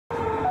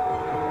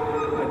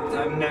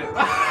No.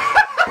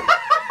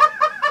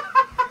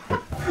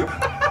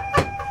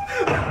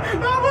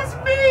 That was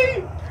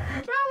me!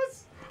 That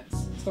was...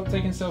 Stop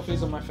taking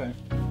selfies on my phone.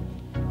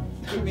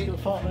 I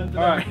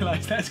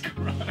realise that's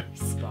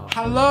gross.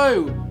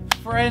 Hello,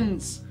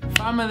 friends,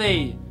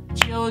 family,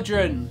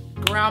 children,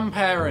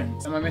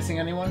 grandparents. Am I missing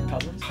anyone?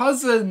 Cousins.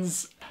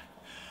 Cousins!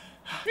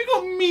 We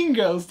got Mean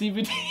Girls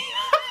DVD.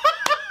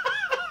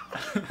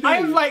 I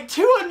have like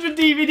 200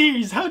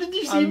 DVDs. How did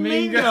you see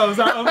Mean Girls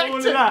out of all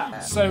of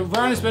that? So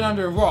Rowan has been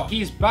under a rock.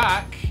 He's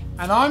back,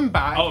 and I'm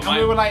back, and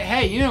we were like,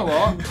 hey, you know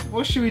what?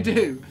 What should we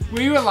do?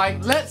 We were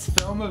like, let's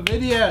film a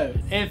video.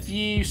 If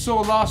you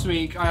saw last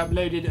week, I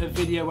uploaded a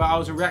video where I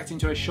was reacting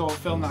to a short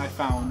film that I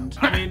found.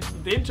 I mean,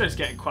 the intro's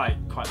getting quite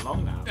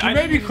long now. You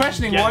may be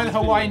questioning why the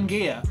Hawaiian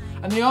gear,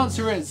 and the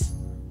answer is,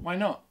 why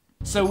not?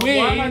 So Why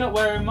am I not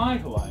wearing my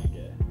Hawaiian gear?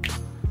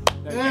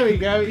 There we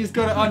go, he's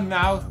got it on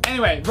now.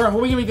 Anyway, Rowan, what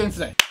are we going to be doing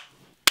today?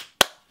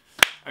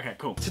 Okay,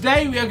 cool.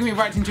 Today we are going to be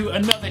reacting to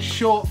another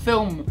short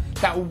film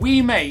that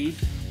we made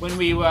when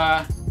we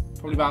were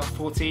probably about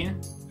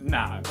 14,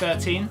 No.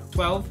 13,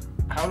 12.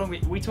 How long we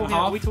talking?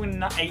 Are we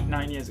talking 8,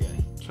 9 years ago?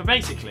 So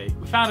basically,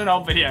 we found an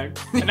old video,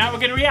 and now we're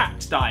going to react.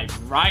 Let's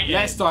dive right in.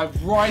 Let's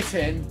dive right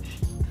in.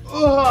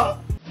 Ugh.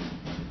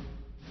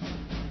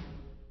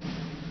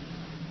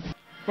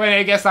 Wait,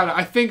 I guess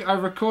I think I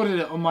recorded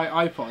it on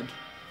my iPod.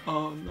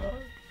 Oh no.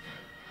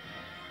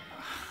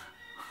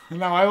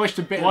 No, I watched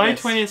a bit Why of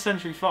this. 20th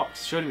Century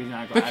Fox? Surely we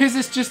now got Because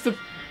it's just the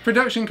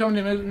production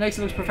company that makes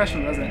it look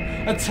professional, doesn't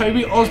it? A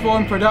Toby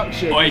Osborne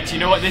production. Wait, do you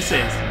know what this is?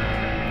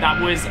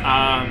 That was it's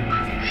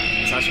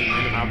actually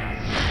really loud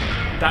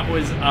now. That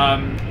was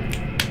that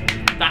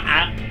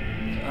app.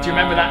 Do you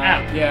remember that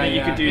app? Yeah, that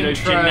you could do those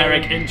Intro.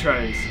 generic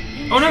intros.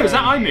 Oh no, is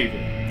that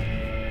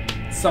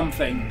iMovie?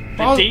 Something.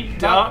 The Deep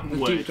Dark The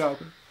Wood. Deep Dark.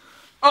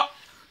 Oh.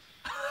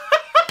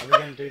 Are we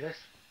going to do this?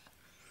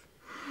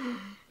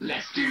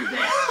 Let's do this.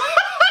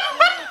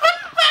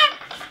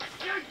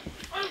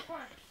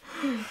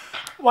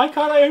 Why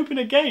can't I open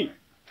a gate?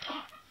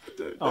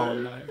 Oh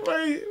no.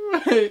 Wait.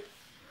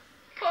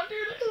 Can't do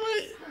this.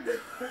 Wait.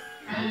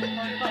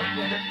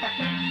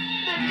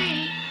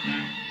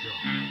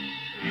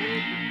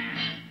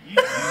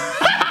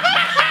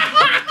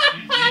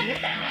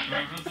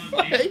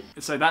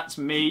 So that's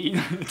me,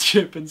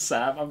 Chip and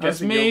Sam. I'm That's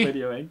guessing me. you're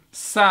videoing.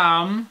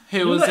 Sam, who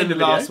You're was not in in the the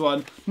video. last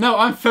one. No,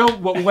 I'm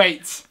filmed.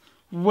 Wait.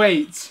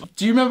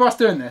 Do you remember us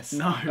doing this?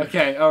 No.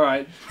 Okay,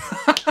 alright.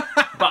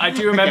 But I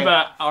do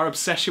remember our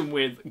obsession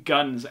with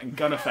guns and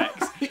gun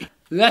effects.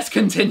 Let's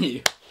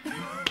continue.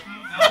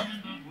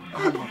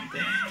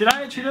 Did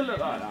I actually look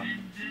like that?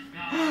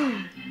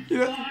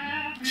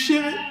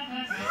 Chip.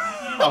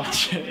 Oh,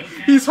 Chip.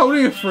 He's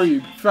holding a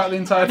frube throughout the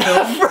entire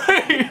film.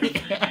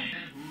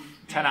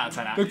 10 out of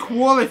 10 out. The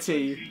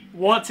quality.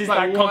 What is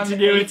Like that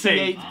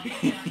continuity?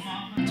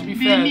 188p. To be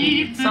fair,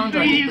 the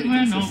soundtrack is pretty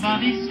consistent. I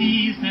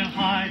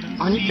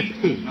need to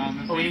pee.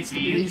 Oh, he needs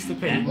to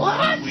pee.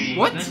 What?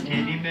 What? Is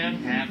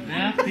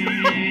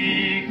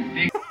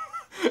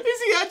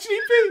he actually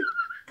pee?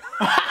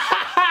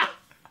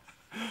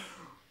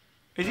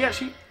 Is he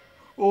actually?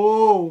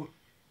 Oh.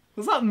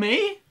 Was that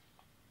me?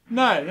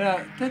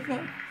 No.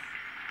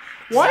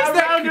 Why is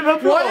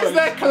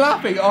there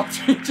clapping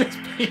after he just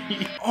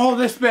peed? Oh,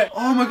 this bit.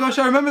 Oh my gosh,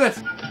 I remember this.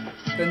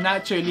 The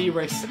Nacho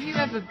Libres. Have you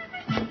ever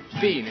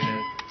been in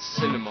a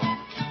cinema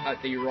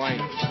at the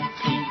Rhino and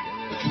peed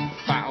and then a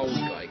fat old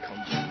guy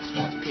comes in and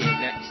starts peeing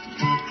next to you?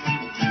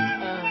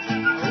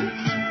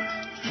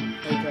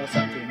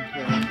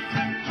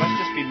 Must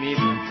just be me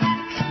then.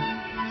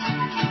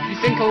 Do you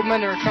think old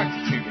men are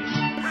attracted to me?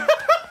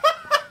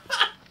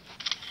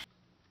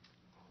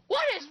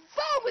 What is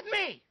wrong with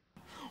me?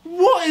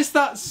 What is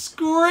that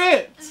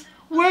script?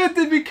 Where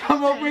did we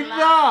come up with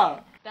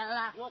that?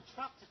 You're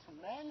attracted to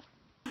men?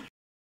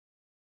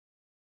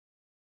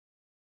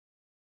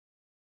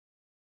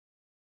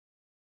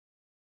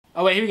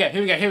 Oh wait, here we go.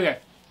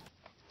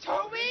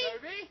 Toby?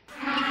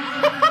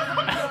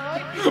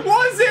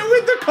 What is it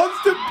with the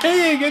constant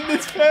peeing in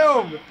this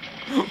film?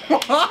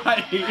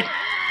 Why?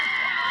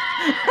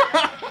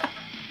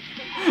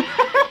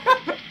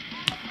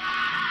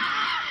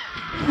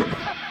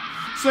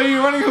 So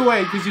you're running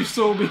away because you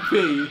saw me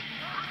pee?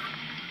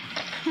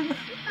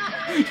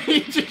 You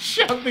just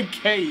shut the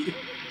gate.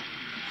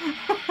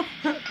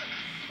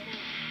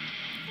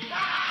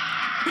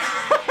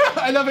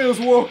 I love it was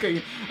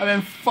walking and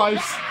then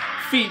 5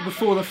 feet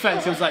before the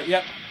fence it was like,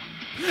 yep.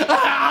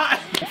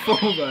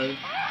 Fall though.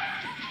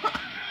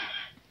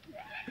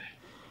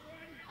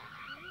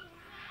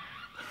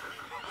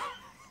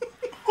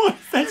 What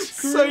is that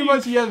scream? So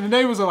much, yeah, the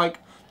neighbours are like,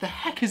 the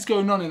heck is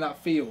going on in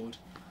that field?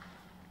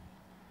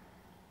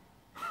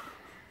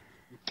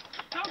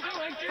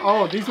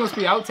 Oh, these must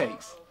be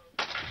outtakes.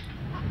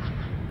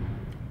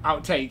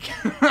 Outtake.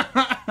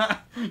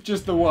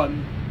 Just the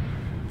one.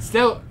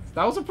 Still,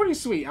 that was a pretty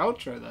sweet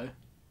outro though.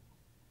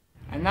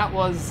 And that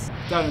was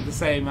done with the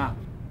same app.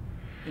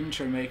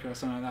 Intro Maker or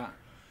something like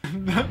that.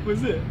 That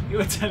was it. You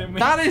were telling me.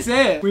 That is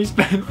it. We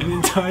spent an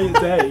entire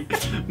day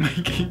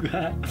making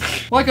that.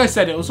 Like I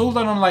said, it was all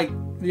done on like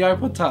the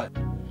iPod Touch.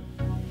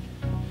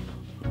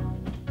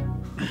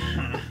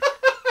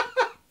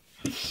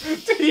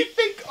 Do you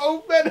think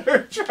old men are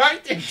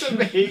attracted to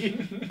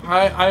me?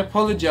 I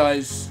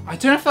apologise. I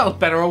don't know if that was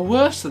better or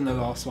worse than the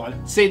last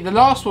one. See, the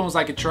last one was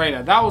like a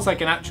trailer. That was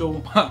like an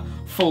actual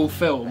full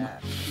film.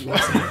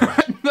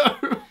 No.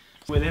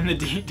 Within the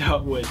deep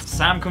dark woods,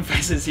 Sam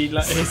confesses his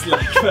leg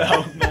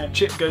fell.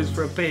 Chip goes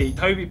for a pee.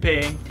 Toby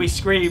peeing. We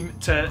scream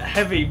to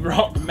heavy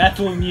rock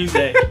metal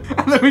music.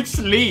 And then we just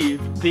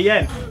leave. The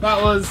end.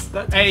 That was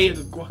a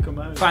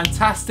guacamole.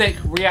 Fantastic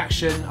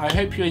reaction. I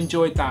hope you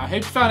enjoyed that. I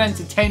hope you found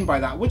entertained by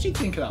that. What do you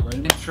think of that,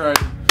 Rowan? Intro.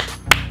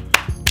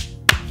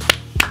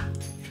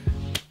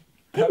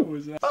 That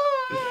was